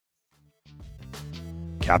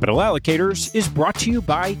Capital Allocators is brought to you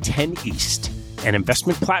by 10 East, an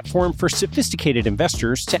investment platform for sophisticated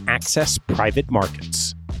investors to access private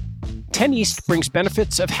markets. 10 East brings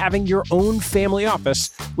benefits of having your own family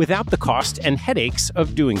office without the cost and headaches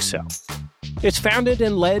of doing so. It's founded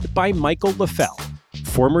and led by Michael LaFell,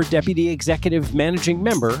 former Deputy Executive Managing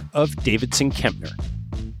Member of Davidson Kempner.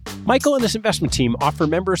 Michael and his investment team offer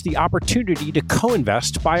members the opportunity to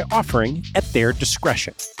co-invest by offering at their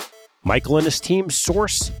discretion. Michael and his team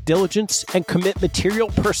source, diligence, and commit material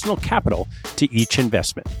personal capital to each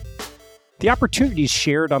investment. The opportunities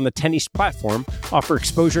shared on the 10 East platform offer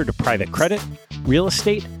exposure to private credit, real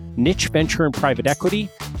estate, niche venture and private equity,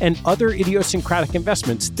 and other idiosyncratic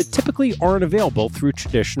investments that typically aren't available through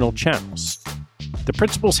traditional channels. The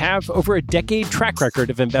principals have over a decade track record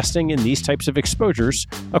of investing in these types of exposures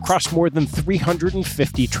across more than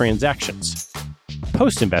 350 transactions.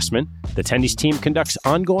 Post-investment, the 10 East team conducts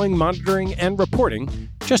ongoing monitoring and reporting,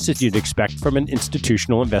 just as you'd expect from an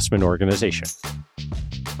institutional investment organization.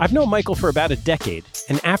 I've known Michael for about a decade,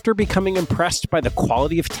 and after becoming impressed by the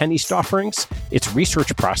quality of 10 East offerings, its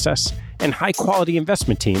research process, and high-quality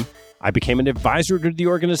investment team, I became an advisor to the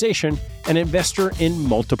organization and investor in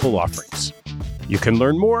multiple offerings. You can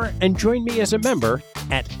learn more and join me as a member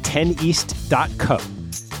at 10east.co.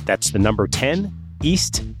 That's the number 10east.co.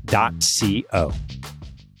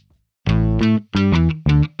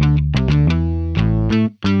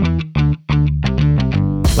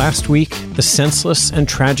 Last week, the senseless and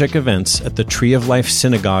tragic events at the Tree of Life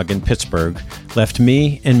Synagogue in Pittsburgh left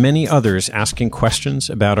me and many others asking questions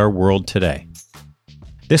about our world today.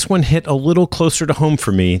 This one hit a little closer to home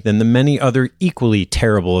for me than the many other equally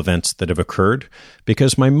terrible events that have occurred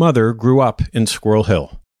because my mother grew up in Squirrel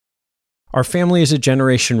Hill. Our family is a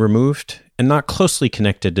generation removed and not closely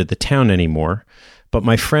connected to the town anymore, but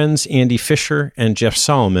my friends Andy Fisher and Jeff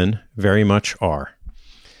Solomon very much are.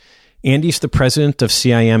 Andy's the president of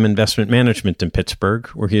CIM Investment Management in Pittsburgh,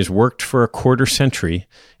 where he has worked for a quarter century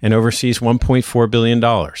and oversees $1.4 billion.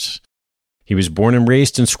 He was born and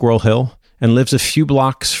raised in Squirrel Hill and lives a few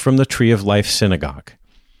blocks from the Tree of Life Synagogue.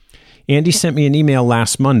 Andy sent me an email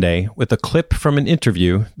last Monday with a clip from an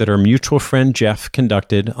interview that our mutual friend Jeff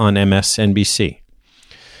conducted on MSNBC.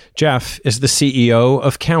 Jeff is the CEO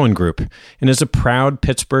of Cowen Group and is a proud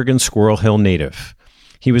Pittsburgh and Squirrel Hill native.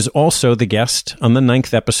 He was also the guest on the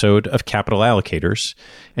 9th episode of Capital Allocators,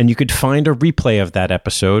 and you could find a replay of that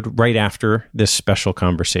episode right after this special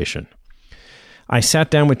conversation. I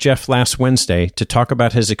sat down with Jeff last Wednesday to talk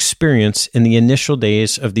about his experience in the initial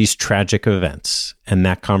days of these tragic events, and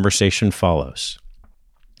that conversation follows.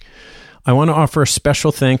 I want to offer a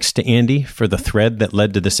special thanks to Andy for the thread that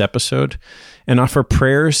led to this episode, and offer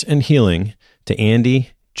prayers and healing to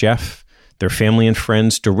Andy, Jeff, their family and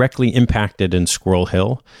friends directly impacted in Squirrel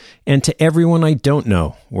Hill, and to everyone I don't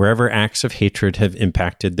know, wherever acts of hatred have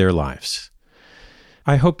impacted their lives.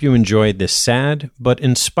 I hope you enjoyed this sad but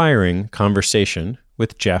inspiring conversation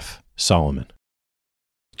with Jeff Solomon.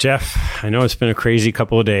 Jeff, I know it's been a crazy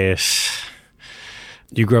couple of days.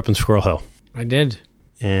 You grew up in Squirrel Hill. I did.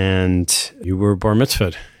 And you were bar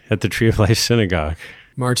mitzvahed at the Tree of Life Synagogue.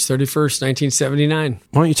 March 31st, 1979.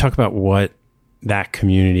 Why don't you talk about what that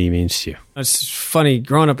community means to you? It's funny,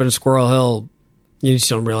 growing up in Squirrel Hill, you just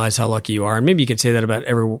don't realize how lucky you are. And maybe you could say that about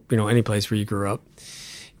any place where you grew up.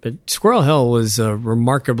 But Squirrel Hill is a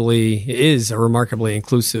remarkably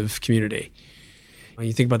inclusive community. When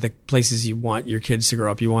you think about the places you want your kids to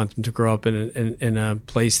grow up, you want them to grow up in a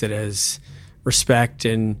place that has respect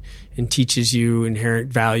and teaches you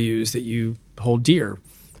inherent values that you hold dear.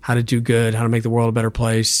 How to do good, how to make the world a better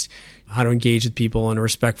place, how to engage with people in a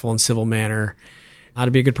respectful and civil manner, how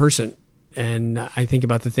to be a good person. And I think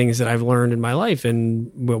about the things that I've learned in my life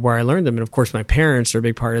and where I learned them. And of course, my parents are a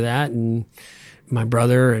big part of that, and my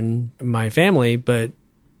brother and my family. But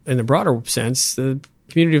in the broader sense, the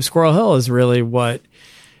community of Squirrel Hill is really what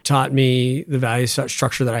taught me the value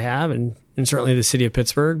structure that I have, and certainly the city of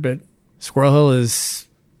Pittsburgh. But Squirrel Hill is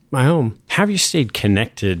my home. Have you stayed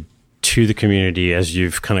connected to the community as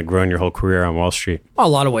you've kind of grown your whole career on Wall Street? Well, a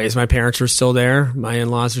lot of ways. My parents are still there. My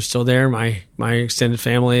in-laws are still there. My extended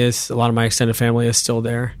family a lot of my extended family is still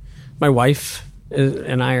there. My wife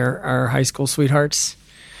and I are high school sweethearts.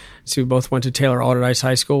 So we both went to Taylor Alderdice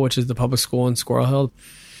High School, which is the public school in Squirrel Hill.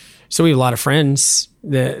 So we have a lot of friends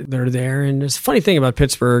that are there. And there's a funny thing about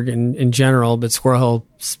Pittsburgh in general, but Squirrel Hill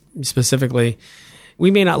specifically, we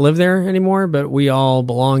may not live there anymore, but we all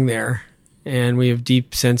belong there. And we have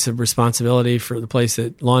deep sense of responsibility for the place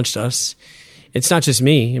that launched us. It's not just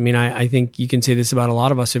me. I mean, I think you can say this about a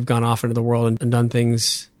lot of us who've gone off into the world and done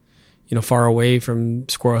things, far away from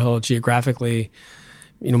Squirrel Hill geographically.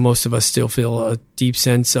 most of us still feel a deep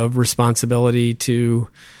sense of responsibility to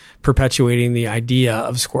perpetuating the idea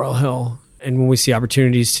of Squirrel Hill. And when we see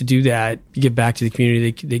opportunities to do that, give back to the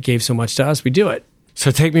community that gave so much to us, we do it.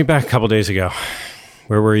 So take me back a couple days ago.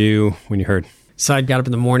 Where were you when you heard? So I got up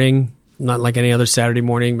in the morning, not like any other Saturday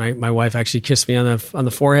morning. My wife actually kissed me on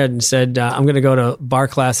the forehead and said, I'm going to go to bar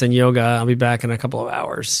class and yoga. I'll be back in a couple of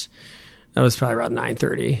hours. That was probably around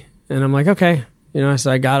 9:30. And I'm like, okay.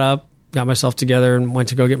 So I got up, got myself together, and went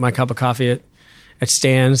to go get my cup of coffee at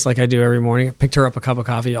Stan's like I do every morning. I picked her up a cup of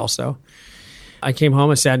coffee also. I came home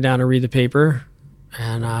and sat down to read the paper.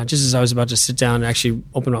 And just as I was about to sit down and actually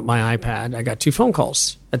open up my iPad, I got 2 phone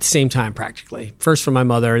calls at the same time practically. First from my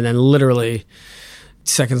mother, and then literally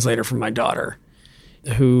seconds later from my daughter,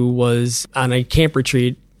 who was on a camp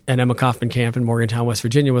retreat at Emma Kaufman Camp in Morgantown, West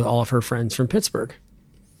Virginia, with all of her friends from Pittsburgh.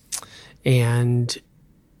 And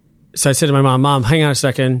so I said to my mom, hang on a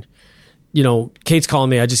second. Kate's calling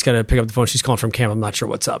me. I just got to pick up the phone. She's calling from camp. I'm not sure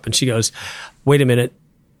what's up. And she goes, wait a minute.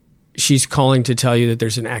 She's calling to tell you that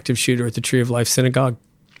there's an active shooter at the Tree of Life Synagogue.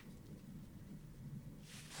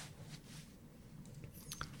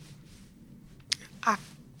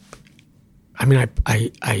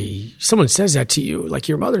 Someone says that to you, like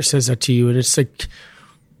your mother says that to you, and it's like,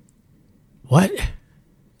 what?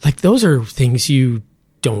 Like, those are things you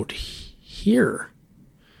don't hear.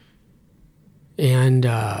 And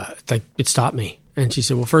it stopped me. And she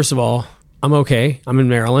said, well, first of all, I'm okay. I'm in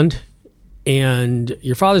Maryland. And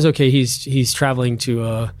your father's okay. He's traveling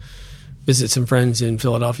to visit some friends in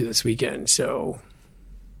Philadelphia this weekend, so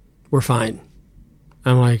we're fine.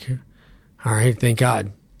 I'm like, all right, thank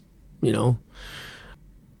God.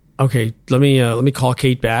 Okay, let me call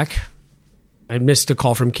Kate back. I missed a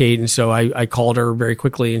call from Kate, and so I called her very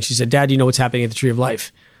quickly, and she said, Dad, do you know what's happening at the Tree of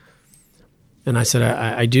Life? And I said,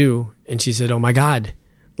 I do. And she said, oh my God,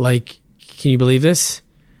 like, can you believe this?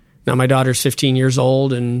 Now my daughter's 15 years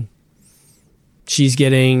old, and she's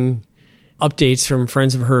getting updates from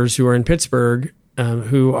friends of hers who are in Pittsburgh,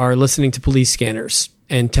 who are listening to police scanners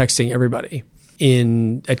and texting everybody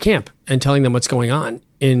at camp and telling them what's going on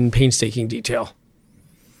in painstaking detail.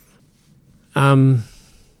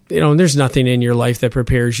 There's nothing in your life that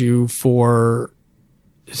prepares you for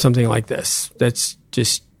something like this. That's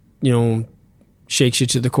just, shakes you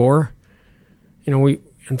to the core. We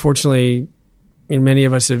unfortunately, many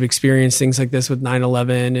of us have experienced things like this with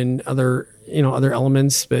 9/11 and other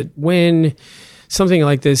elements. But when something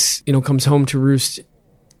like this, comes home to roost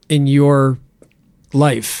in your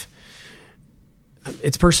life,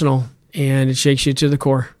 it's personal and it shakes you to the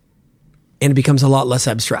core, and it becomes a lot less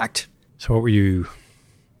abstract. So what were you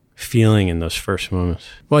feeling in those first moments?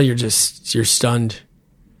 Well, you're stunned.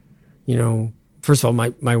 First of all,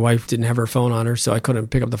 my wife didn't have her phone on her, so I couldn't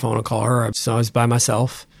pick up the phone and call her. So I was by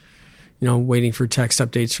myself, waiting for text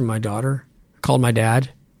updates from my daughter. I called my dad.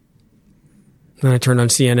 Then I turned on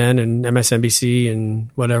CNN and MSNBC and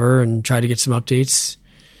whatever and tried to get some updates.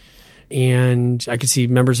 And I could see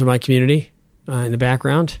members of my community in the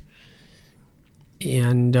background.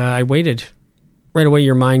 And I waited. Right away,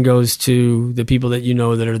 your mind goes to the people that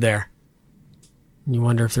that are there. And you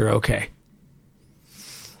wonder if they're okay.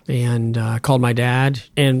 And I called my dad,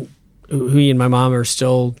 and he and my mom are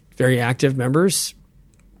still very active members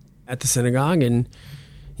at the synagogue. And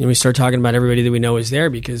we start talking about everybody that we know is there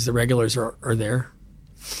because the regulars are there.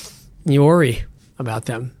 And you worry about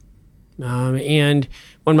them. And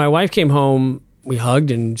when my wife came home, we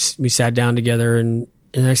hugged and we sat down together. And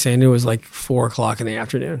the next thing I knew, it was like 4:00 in the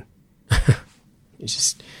afternoon. It's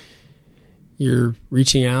just, you're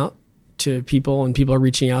reaching out to people and people are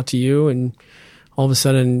reaching out to you. And all of a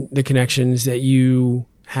sudden, the connections that you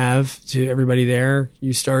have to everybody there,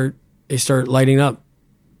 they start lighting up.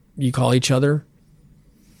 You call each other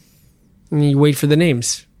and you wait for the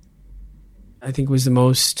names. I think was the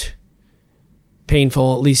most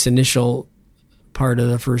painful, at least initial part of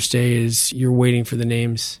the first day, is you're waiting for the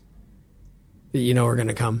names that are going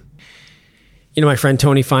to come. My friend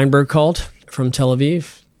Tony Feinberg called from Tel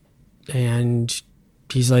Aviv, and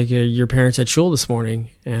he's like, your parents at shul this morning?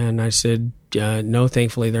 And I said, no,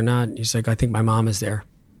 thankfully they're not. He's like, I think my mom is there.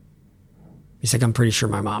 He's like, I'm pretty sure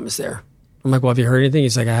my mom is there. I'm like, well, have you heard anything?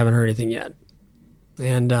 He's like, I haven't heard anything yet.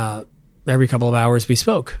 And every couple of hours we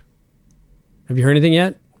spoke. Have you heard anything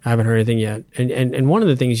yet? I haven't heard anything yet. And one of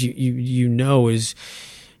the things is,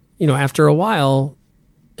 after a while,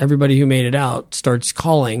 everybody who made it out starts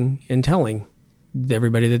calling and telling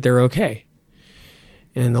everybody that they're okay.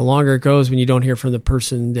 And the longer it goes, when you don't hear from the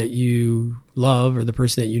person that you love or the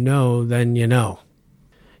person that then you know.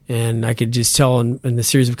 And I could just tell in the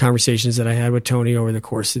series of conversations that I had with Tony over the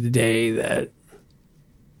course of the day that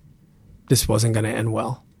this wasn't going to end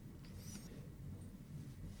well.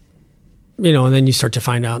 You know, and then you start to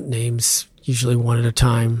find out names, usually one at a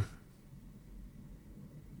time.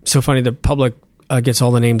 So funny, the public gets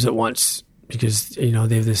all the names at once because, you know,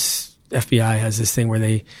 they have this, FBI has this thing where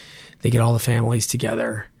they get all the families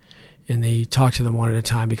together and they talk to them one at a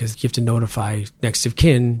time because you have to notify next of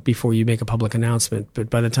kin before you make a public announcement. But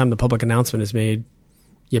by the time the public announcement is made,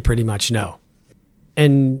 you pretty much know.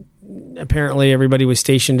 And apparently everybody was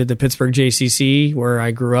stationed at the Pittsburgh JCC where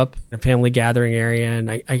I grew up, a family gathering area. And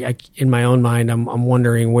I in my own mind, I'm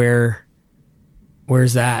wondering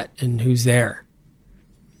where's that and who's there?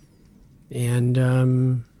 And,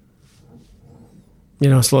 you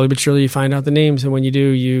know, slowly but surely you find out the names. And when you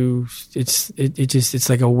do, it's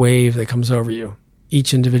like a wave that comes over you,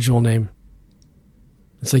 each individual name.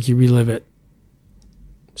 It's like you relive it.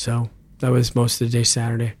 So that was most of the day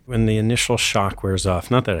Saturday. When the initial shock wears off,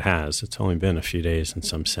 not that it has, it's only been a few days in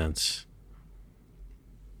some sense.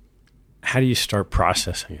 How do you start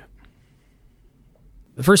processing it?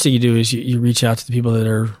 The first thing you do is you reach out to the people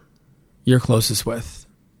that you're closest with.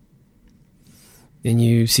 And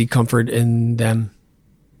you seek comfort in them.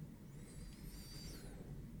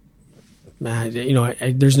 You know,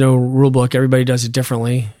 there's no rule book. Everybody does it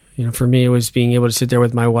differently. You know, for me, it was being able to sit there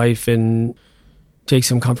with my wife and take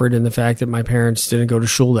some comfort in the fact that my parents didn't go to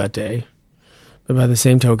shul that day. But by the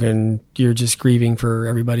same token, you're just grieving for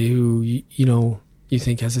everybody who, you know, you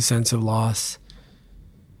think has a sense of loss.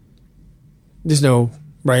 There's no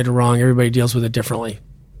right or wrong. Everybody deals with it differently.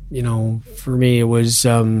 You know, for me, it was,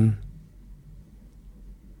 I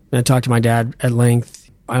talked to my dad at length.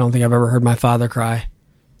 I don't think I've ever heard my father cry.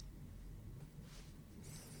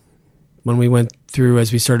 When we went through,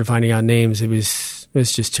 as we started finding out names, it was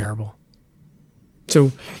just terrible.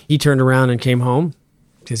 So he turned around and came home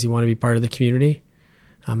because he wanted to be part of the community.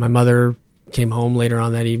 My mother came home later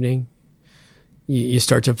on that evening. You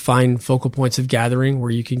start to find focal points of gathering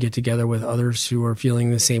where you can get together with others who are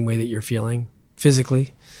feeling the same way that you're feeling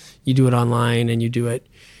physically. You do it online and you do it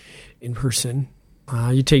in person.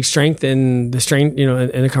 You take strength in in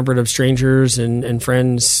the comfort of strangers and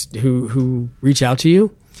friends who reach out to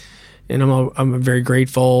you. And I'm very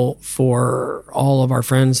grateful for all of our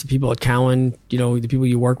friends, the people at Cowan, you know, the people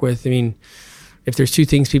you work with. I mean, if there's two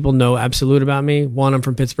things people know absolute about me, one, I'm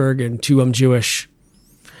from Pittsburgh, and two, I'm Jewish.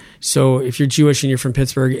 So if you're Jewish and you're from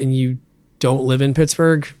Pittsburgh and you don't live in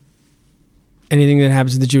Pittsburgh, anything that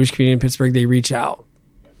happens in the Jewish community in Pittsburgh, they reach out.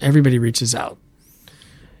 Everybody reaches out.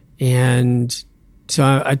 And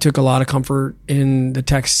so I took a lot of comfort in the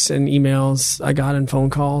texts and emails I got and phone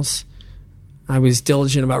calls. I was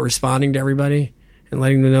diligent about responding to everybody and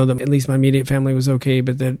letting them know that at least my immediate family was okay,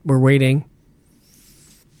 but that we're waiting.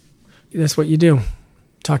 That's what you do.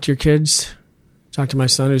 Talk to your kids. Talk to my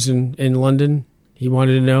son who's in London. He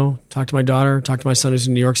wanted to know. Talk to my daughter. Talk to my son who's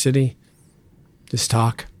in New York City. Just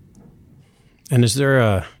talk. And is there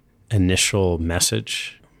a initial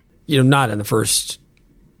message? You know, not in the first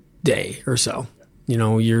day or so. You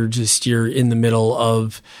know, you're in the middle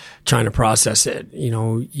of trying to process it. You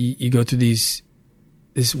know, you go through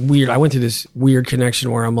I went through this weird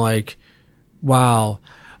connection where I'm like, wow,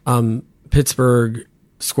 Pittsburgh,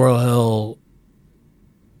 Squirrel Hill,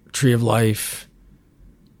 Tree of Life,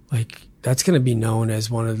 like that's going to be known as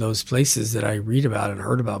one of those places that I read about and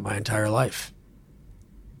heard about my entire life.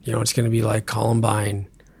 You know, it's going to be like Columbine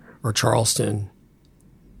or Charleston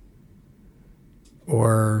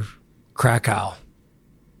or Krakow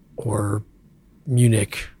or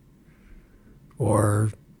Munich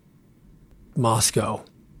or Moscow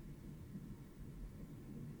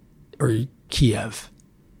or Kiev.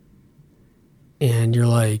 And you're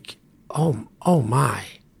like, oh my,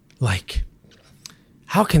 like,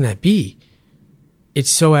 how can that be? It's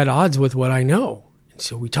so at odds with what I know. And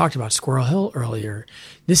so we talked about Squirrel Hill earlier.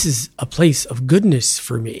 This is a place of goodness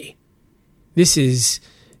for me. This is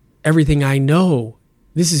everything I know.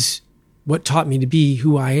 This is what taught me to be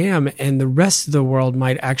who I am. And the rest of the world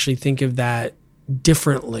might actually think of that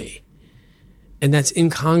differently. And that's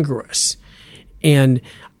incongruous. And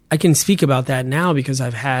I can speak about that now because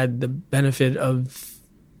I've had the benefit of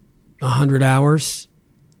 100 hours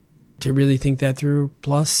to really think that through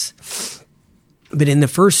plus. But in the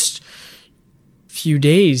first few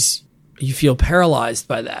days, you feel paralyzed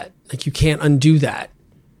by that. Like you can't undo that.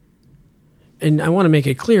 And I want to make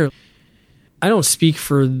it clear, I don't speak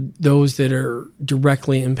for those that are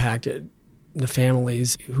directly impacted, the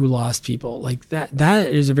families who lost people. Like that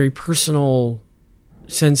is a very personal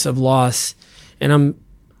sense of loss. And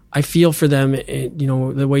I feel for them, you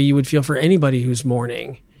know, the way you would feel for anybody who's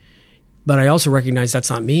mourning. But I also recognize that's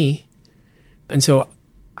not me. And so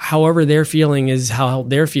however they're feeling is how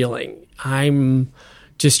they're feeling. I'm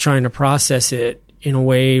just trying to process it in a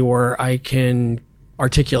way where I can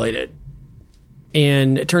articulate it.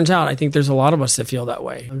 And it turns out, I think there's a lot of us that feel that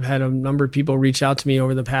way. I've had a number of people reach out to me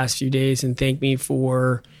over the past few days and thank me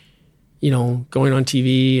for, going on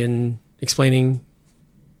TV and explaining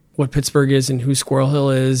what Pittsburgh is and who Squirrel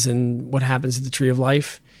Hill is and what happens at the Tree of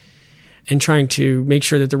Life, and trying to make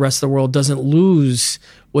sure that the rest of the world doesn't lose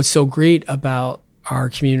what's so great about our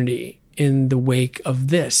community in the wake of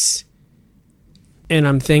this. And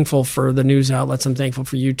I'm thankful for the news outlets. I'm thankful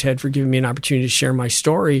for you, Ted, for giving me an opportunity to share my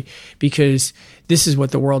story, because this is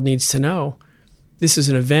what the world needs to know. This is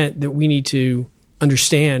an event that we need to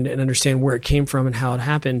understand where it came from and how it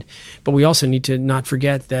happened. But we also need to not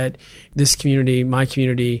forget that this community, my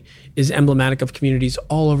community, is emblematic of communities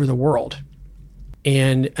all over the world.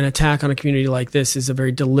 And an attack on a community like this is a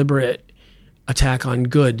very deliberate attack on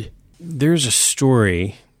good. There's a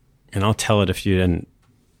story, and I'll tell it if you didn't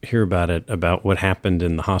hear about it, about what happened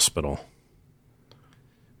in the hospital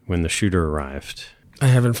when the shooter arrived. I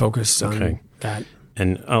haven't focused on that.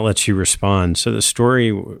 And I'll let you respond. So the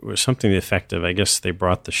story was something to the effect of, I guess they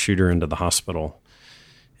brought the shooter into the hospital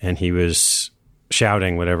and he was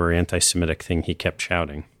shouting whatever anti-Semitic thing he kept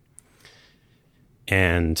shouting.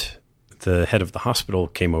 And the head of the hospital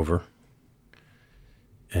came over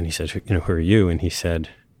and he said, who are you? And he said,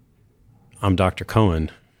 I'm Dr. Cohen.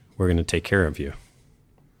 We're going to take care of you.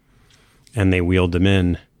 And they wheeled him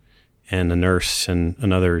in, and a nurse and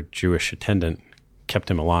another Jewish attendant kept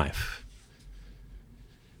him alive.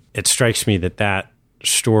 It strikes me that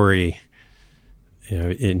story,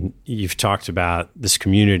 you've talked about this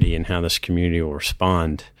community and how this community will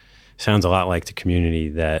respond, sounds a lot like the community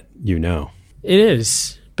that you know. It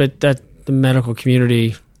is, but that the medical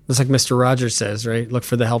community, it's like Mr. Rogers says, right? Look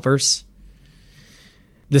for the helpers.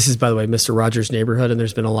 This is, by the way, Mr. Rogers' neighborhood, and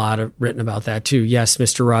there's been a lot written about that too. Yes,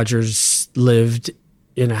 Mr. Rogers lived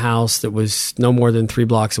in a house that was no more than 3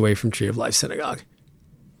 blocks away from Tree of Life Synagogue.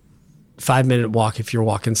 5-minute walk if you're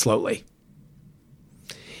walking slowly.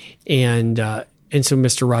 And so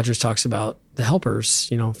Mr. Rogers talks about the helpers,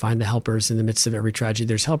 find the helpers in the midst of every tragedy.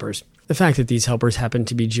 There's helpers. The fact that these helpers happen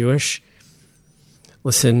to be Jewish,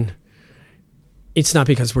 listen, it's not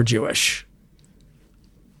because we're Jewish.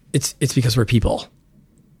 It's because we're people.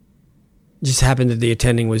 It just happened that the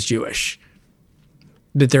attending was Jewish.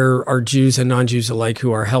 That there are Jews and non-Jews alike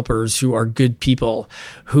who are helpers, who are good people,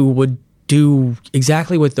 who would do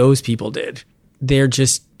exactly what those people did. They're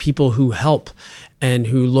just people who help and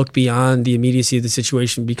who look beyond the immediacy of the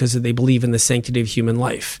situation because they believe in the sanctity of human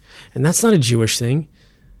life. And that's not a Jewish thing.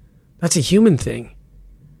 That's a human thing.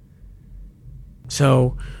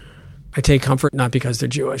 So I take comfort not because they're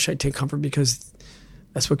Jewish. I take comfort because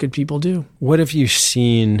that's what good people do. What have you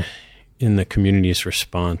seen in the community's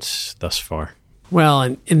response thus far?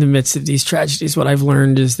 Well, in the midst of these tragedies, what I've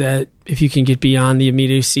learned is that if you can get beyond the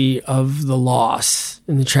immediacy of the loss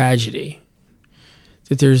and the tragedy,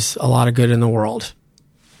 that there's a lot of good in the world.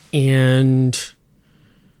 And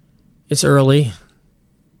it's early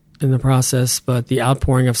in the process, but the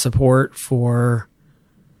outpouring of support for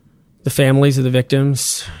the families of the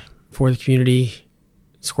victims, for the community,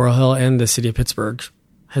 Squirrel Hill, and the city of Pittsburgh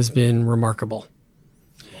has been remarkable.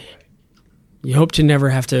 You hope to never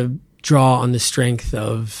have to draw on the strength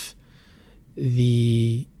of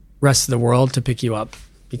the rest of the world to pick you up,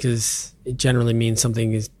 because it generally means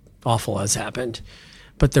something is awful has happened.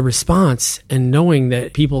 But the response and knowing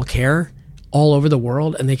that people care all over the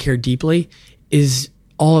world and they care deeply is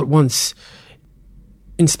all at once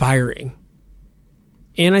inspiring.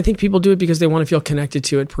 And I think people do it because they want to feel connected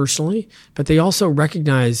to it personally, but they also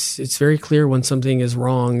recognize it's very clear when something is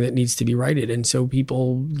wrong that needs to be righted. And so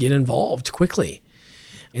people get involved quickly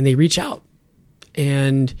and they reach out.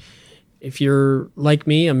 And if you're like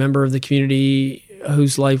me, a member of the community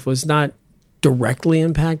whose life was not directly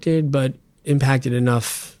impacted, but impacted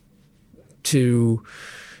enough to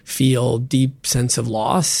feel deep sense of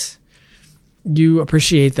loss, you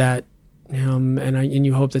appreciate that. And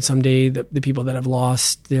you hope that someday the people that have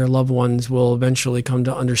lost their loved ones will eventually come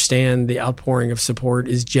to understand the outpouring of support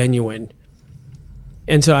is genuine.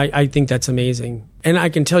 And so I think that's amazing. And I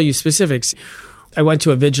can tell you specifics. I went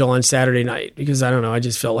to a vigil on Saturday night because, I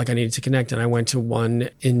just felt like I needed to connect. And I went to one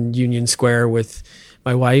in Union Square with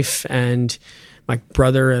my wife and my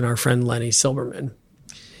brother and our friend Lenny Silberman.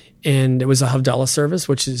 And it was a Havdalah service,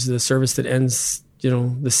 which is the service that ends,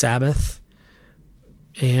 the Sabbath.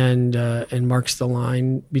 And marks the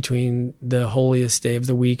line between the holiest day of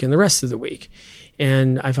the week and the rest of the week.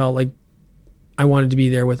 And I felt like I wanted to be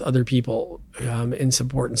there with other people in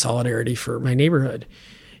support and solidarity for my neighborhood.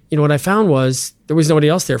 what I found was there was nobody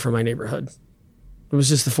else there from my neighborhood. It was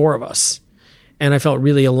just the four of us. And I felt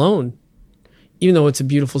really alone, even though it's a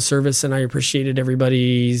beautiful service and I appreciated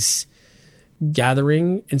everybody's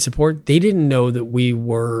gathering and support. They didn't know that we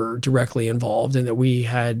were directly involved and that we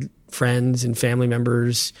had friends and family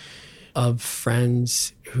members of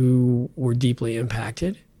friends who were deeply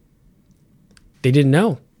impacted. They didn't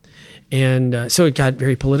know. And so it got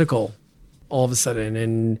very political all of a sudden.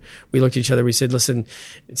 And we looked at each other. We said, listen,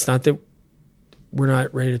 it's not that we're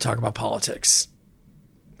not ready to talk about politics.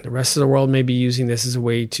 The rest of the world may be using this as a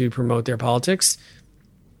way to promote their politics.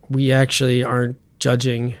 We actually aren't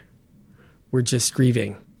judging. We're just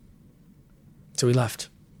grieving. So we left.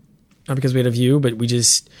 Not because we had a view, but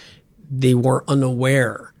they were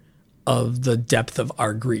unaware of the depth of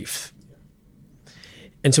our grief.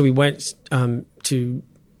 And so we went to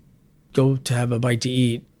go to have a bite to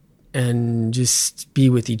eat and just be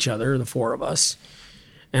with each other, the four of us.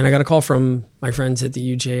 And I got a call from my friends at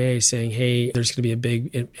the UJA saying, hey, there's going to be a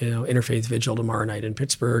big interfaith vigil tomorrow night in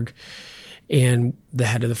Pittsburgh. And the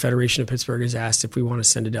head of the Federation of Pittsburgh has asked if we want to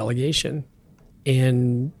send a delegation.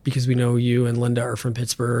 And because we know you and Linda are from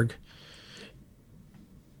Pittsburgh,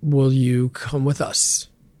 will you come with us?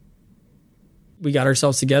 We got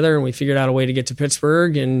ourselves together and we figured out a way to get to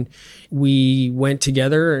Pittsburgh, and we went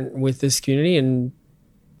together with this community, and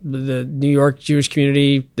the New York Jewish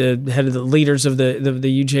community, the head of the leaders of the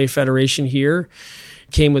UJ Federation here,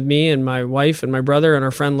 came with me and my wife and my brother and our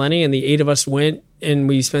friend Lenny, and the 8 of us went and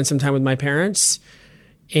we spent some time with my parents,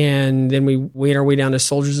 and then we made our way down to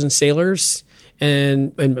Soldiers and Sailors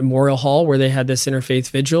and Memorial Hall where they had this interfaith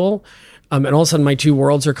vigil. And all of a sudden, my two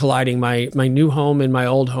worlds are colliding. My new home and my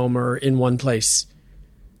old home are in one place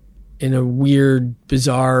in a weird,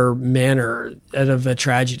 bizarre manner out of a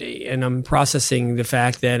tragedy. And I'm processing the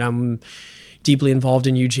fact that I'm deeply involved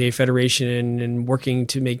in UJA Federation and working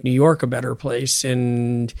to make New York a better place.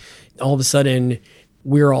 And all of a sudden,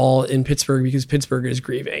 we're all in Pittsburgh because Pittsburgh is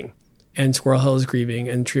grieving, and Squirrel Hill is grieving,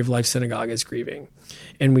 and Tree of Life Synagogue is grieving.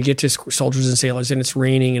 And we get to Soldiers and Sailors, and it's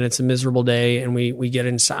raining, and it's a miserable day, and we get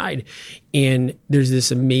inside. And there's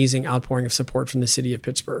this amazing outpouring of support from the city of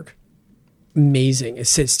Pittsburgh. Amazing.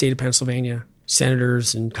 It's the state of Pennsylvania,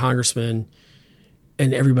 senators and congressmen,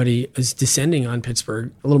 and everybody is descending on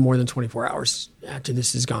Pittsburgh a little more than 24 hours after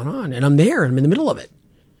this has gone on. And I'm there, I'm in the middle of it.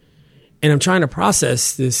 And I'm trying to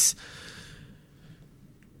process this.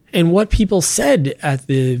 And what people said at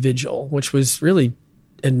the vigil, which was really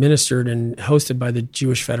administered and hosted by the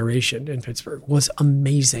Jewish Federation in Pittsburgh, was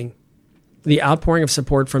amazing. The outpouring of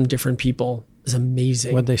support from different people is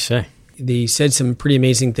amazing. What'd they say? They said some pretty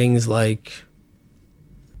amazing things like,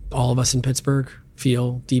 all of us in Pittsburgh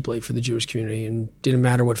feel deeply for the Jewish community, and didn't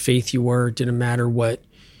matter what faith you were, didn't matter what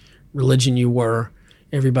religion you were,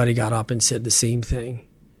 everybody got up and said the same thing.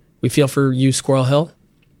 We feel for you, Squirrel Hill.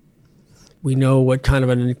 We know what kind of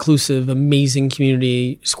an inclusive, amazing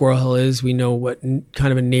community Squirrel Hill is. We know what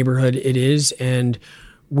kind of a neighborhood it is, and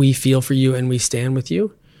we feel for you and we stand with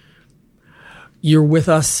you. You're with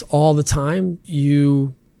us all the time.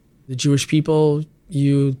 You, the Jewish people,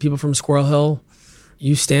 you people from Squirrel Hill,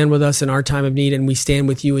 you stand with us in our time of need, and we stand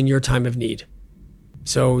with you in your time of need.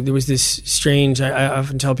 So there was this strange, I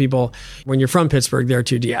often tell people, when you're from Pittsburgh, there are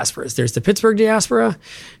two diasporas. There's the Pittsburgh diaspora,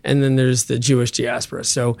 and then there's the Jewish diaspora.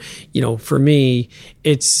 So, for me,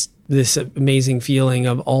 it's this amazing feeling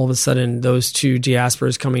of all of a sudden those two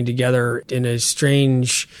diasporas coming together in a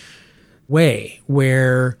strange way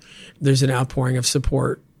where there's an outpouring of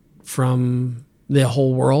support from the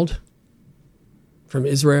whole world, from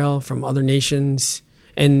Israel, from other nations.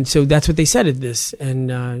 And so that's what they said at this. And,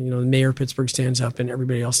 the mayor of Pittsburgh stands up and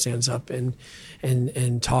everybody else stands up and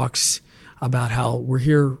talks about how we're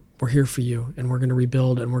here for you, and we're going to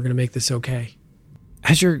rebuild, and we're going to make this okay.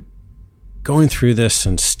 As you're going through this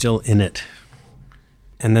and still in it,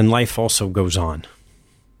 and then life also goes on,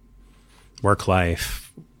 work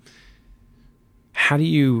life, how do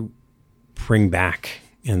you bring back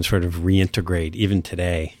and sort of reintegrate, even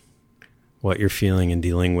today, what you're feeling and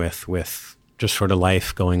dealing with just sort of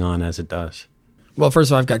life going on as it does? Well,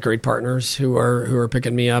 first of all, I've got great partners who are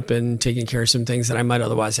picking me up and taking care of some things that I might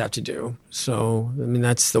otherwise have to do. So,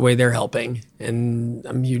 that's the way they're helping, and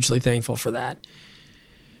I'm hugely thankful for that.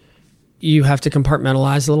 You have to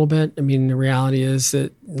compartmentalize a little bit. The reality is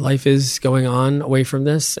that life is going on away from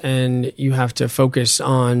this, and you have to focus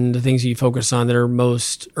on the things you focus on that are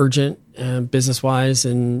most urgent, business-wise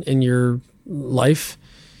and in your life.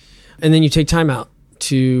 And then you take time out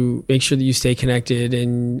to make sure that you stay connected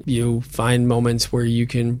and you find moments where you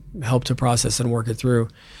can help to process and work it through.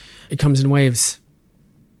 It comes in waves.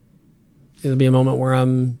 There'll be a moment where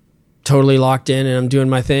I'm totally locked in and I'm doing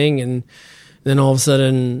my thing. And then all of a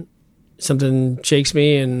sudden something shakes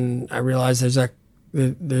me and I realize there's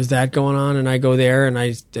that going on, and I go there and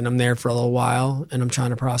I'm there for a little while and I'm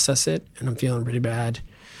trying to process it and I'm feeling pretty bad.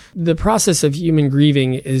 The process of human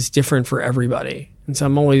grieving is different for everybody. And so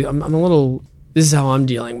I'm a little, this is how I'm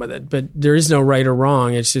dealing with it, but there is no right or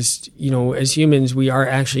wrong. It's just, as humans, we are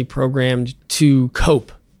actually programmed to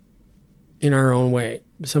cope in our own way.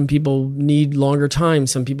 Some people need longer time.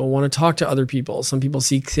 Some people want to talk to other people. Some people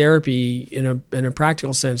seek therapy in a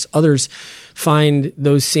practical sense. Others find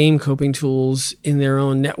those same coping tools in their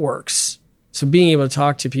own networks. So being able to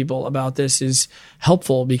talk to people about this is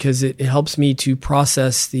helpful because it helps me to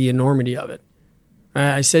process the enormity of it.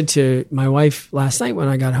 I said to my wife last night when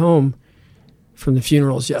I got home from the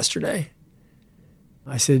funerals yesterday,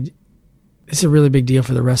 I said, "It's a really big deal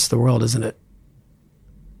for the rest of the world, isn't it?"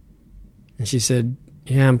 And she said,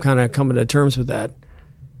 "Yeah, I'm kind of coming to terms with that."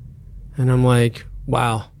 And I'm like,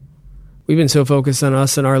 wow, we've been so focused on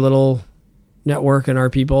us and our little network and our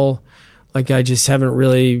people. Like, I just haven't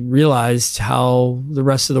really realized how the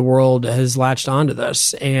rest of the world has latched onto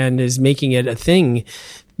this and is making it a thing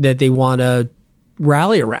that they want to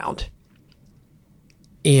rally around.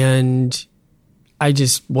 And I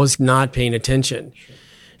just was not paying attention.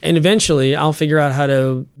 And eventually I'll figure out how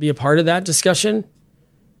to be a part of that discussion.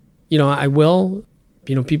 I will.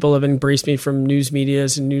 People have embraced me from news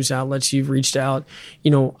medias and news outlets. You've reached out.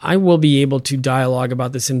 I will be able to dialogue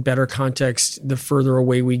about this in better context the further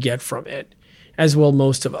away we get from it, as will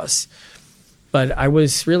most of us. But I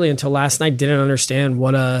was really, until last night, didn't understand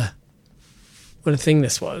what a thing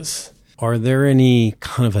this was. Are there any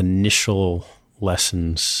kind of initial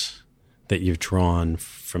lessons that you've drawn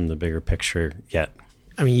from the bigger picture yet?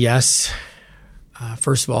 I mean, yes.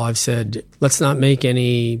 First of all, I've said, let's not make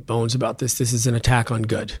any bones about this. This is an attack on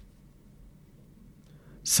good.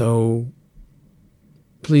 So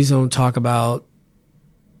please don't talk about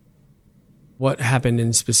what happened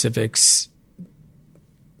in specifics.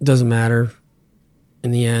 Doesn't matter.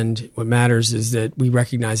 In the end, what matters is that we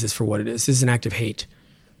recognize this for what it is. This is an act of hate.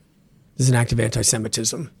 This is an act of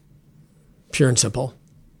anti-Semitism. Pure and simple.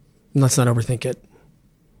 And let's not overthink it.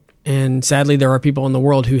 And sadly, there are people in the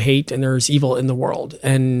world who hate, and there's evil in the world.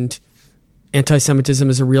 And anti-Semitism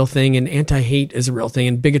is a real thing, and anti-hate is a real thing,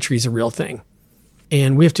 and bigotry is a real thing.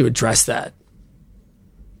 And we have to address that.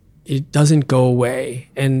 It doesn't go away,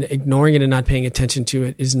 and ignoring it and not paying attention to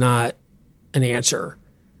it is not an answer.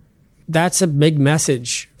 That's a big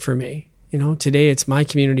message for me. Today it's my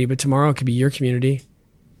community, but tomorrow it could be your community.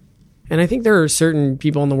 And I think there are certain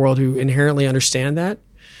people in the world who inherently understand that.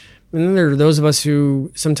 And then there are those of us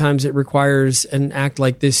who sometimes it requires an act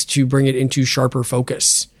like this to bring it into sharper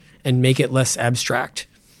focus and make it less abstract.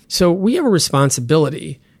 So we have a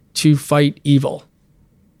responsibility to fight evil.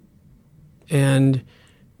 And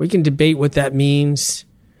we can debate what that means,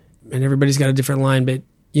 and everybody's got a different line, but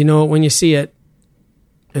when you see it,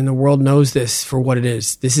 and the world knows this for what it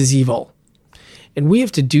is, this is evil. And we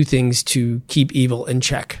have to do things to keep evil in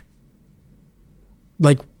check.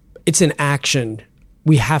 Like, it's an action.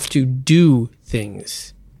 We have to do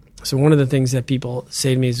things. So one of the things that people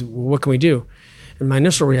say to me is, well, what can we do? And my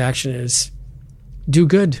initial reaction is, do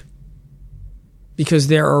good. Because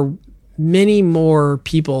there are many more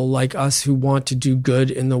people like us who want to do good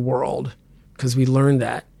in the world, because we learned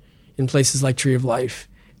that in places like Tree of Life,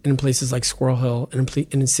 and in places like Squirrel Hill, and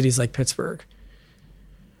in cities like Pittsburgh.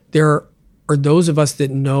 There are those of us that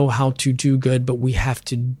know how to do good, but we have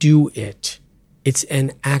to do it. It's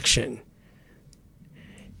an action.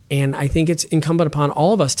 And I think it's incumbent upon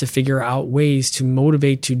all of us to figure out ways to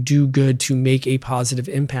motivate, to do good, to make a positive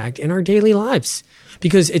impact in our daily lives.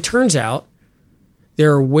 Because it turns out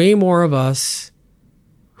there are way more of us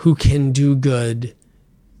who can do good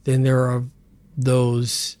than there are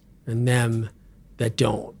those and them that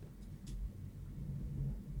don't.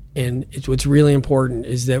 And what's really important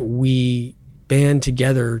is that we band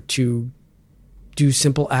together to do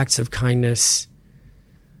simple acts of kindness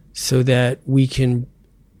so that we can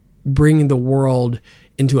bring the world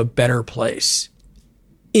into a better place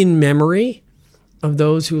in memory of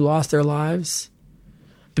those who lost their lives,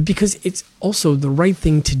 but because it's also the right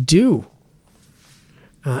thing to do.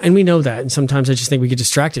 And we know that. And sometimes I just think we get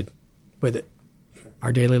distracted with it,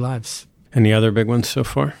 our daily lives. Any other big ones so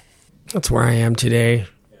far? That's where I am today.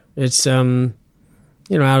 It's, out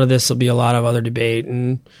of this will be a lot of other debate.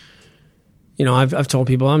 And, I've told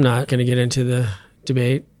people I'm not going to get into the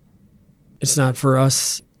debate. It's not for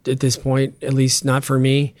us at this point, at least not for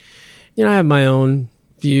me. I have my own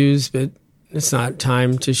views, but it's not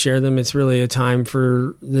time to share them. It's really a time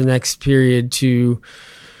for the next period to,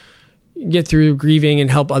 get through grieving and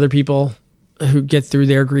help other people who get through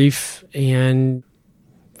their grief and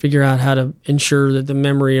figure out how to ensure that the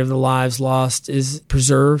memory of the lives lost is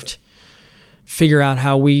preserved. Figure out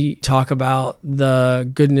how we talk about the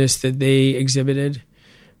goodness that they exhibited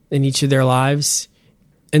in each of their lives.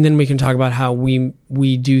 And then we can talk about how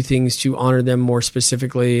we do things to honor them more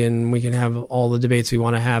specifically, and we can have all the debates we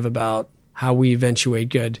want to have about how we eventuate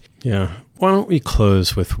good. Yeah. Why don't we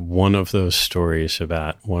close with one of those stories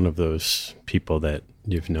about one of those people that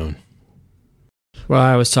you've known? Well,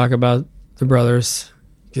 I always talk about the brothers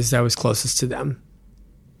because I was closest to them.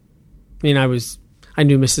 I mean, I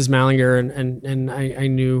knew Mrs. Mallinger and I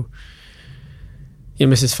knew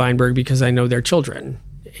Mrs. Feinberg because I know their children,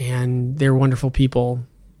 and they're wonderful people.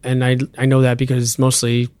 And I know that because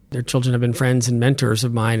mostly their children have been friends and mentors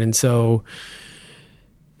of mine. And so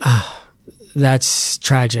that's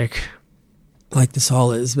tragic, like this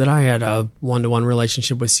all is. But I had a one-to-one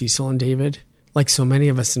relationship with Cecil and David, like so many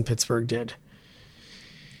of us in Pittsburgh did.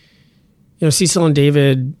 Cecil and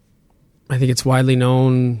David, I think it's widely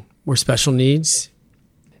known, were special needs.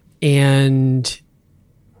 And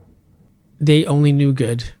they only knew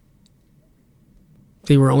good.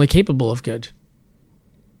 They were only capable of good.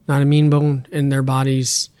 Not a mean bone in their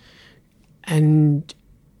bodies. And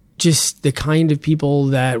just the kind of people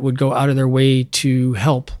that would go out of their way to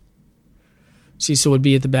help. Cecil would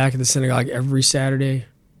be at the back of the synagogue every Saturday,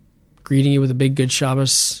 greeting you with a big good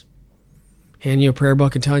Shabbos, handing you a prayer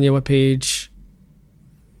book and telling you what page.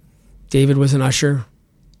 David was an usher,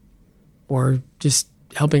 or just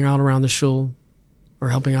helping out around the shul, or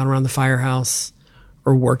helping out around the firehouse,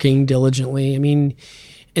 or working diligently. I mean,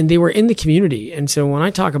 and they were in the community. And so when I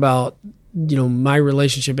talk about, my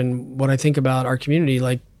relationship and what I think about our community,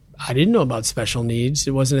 like, I didn't know about special needs.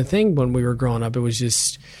 It wasn't a thing when we were growing up. It was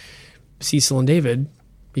just Cecil and David,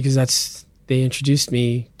 because they introduced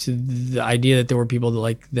me to the idea that there were people that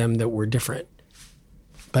like them that were different.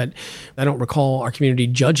 But I don't recall our community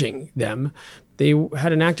judging them. They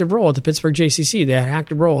had an active role at the Pittsburgh JCC. They had an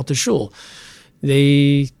active role at the shul.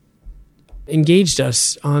 They engaged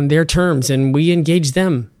us on their terms, and we engaged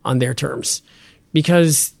them on their terms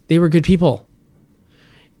because they were good people.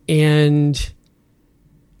 And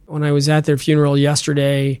when I was at their funeral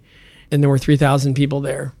yesterday, and there were 3,000 people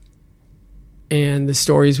there, and the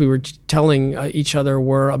stories we were telling each other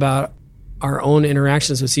were about our own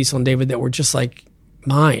interactions with Cecil and David that were just like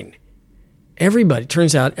mine.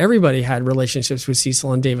 Turns out everybody had relationships with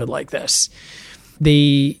Cecil and David like this.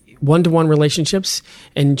 The one-to-one relationships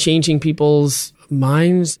and changing people's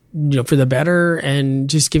minds, for the better, and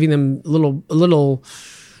just giving them little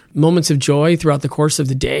moments of joy throughout the course of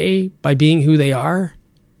the day by being who they are.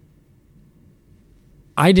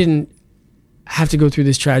 I didn't have to go through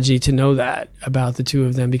this tragedy to know that about the two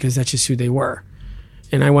of them, because that's just who they were.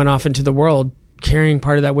 And I went off into the world carrying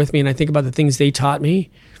part of that with me, and I think about the things they taught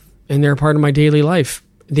me, and they're a part of my daily life.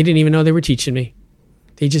 They didn't even know they were teaching me.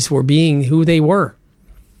 They just were being who they were.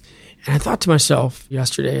 And I thought to myself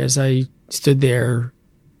yesterday as I stood there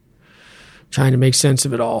trying to make sense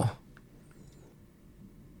of it all,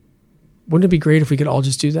 wouldn't it be great if we could all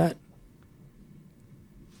just do that?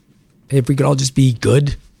 If we could all just be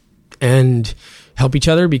good and help each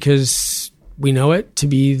other because we know it to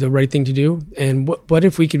be the right thing to do? And what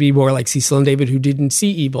if we could be more like Cecil and David, who didn't see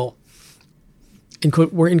evil and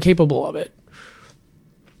were incapable of it?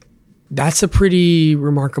 That's a pretty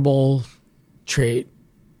remarkable trait.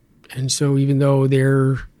 And so even though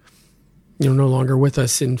they're no longer with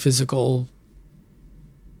us in physical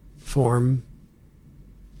form,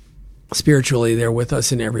 spiritually they're with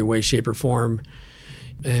us in every way, shape, or form.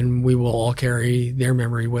 And we will all carry their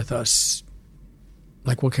memory with us,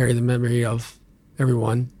 like we'll carry the memory of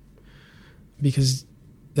everyone, because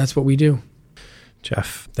that's what we do.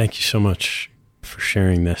 Jeff, thank you so much for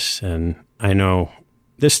sharing this. And I know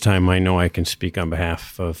this time I can speak on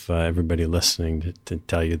behalf of everybody listening to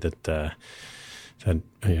tell you that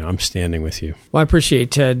I'm standing with you. Well, I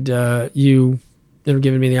appreciate, Ted, you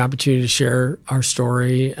giving me the opportunity to share our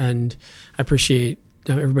story, and I appreciate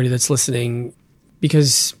everybody that's listening,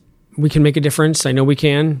 because we can make a difference. I know we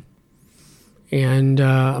can. And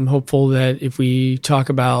I'm hopeful that if we talk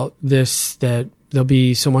about this, that there'll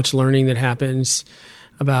be so much learning that happens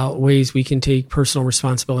about ways we can take personal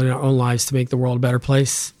responsibility in our own lives to make the world a better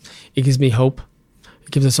place. It gives me hope.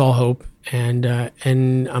 It gives us all hope. And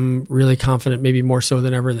I'm really confident, maybe more so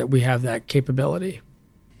than ever, that we have that capability.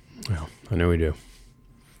 Well, I know we do.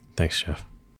 Thanks, Jeff.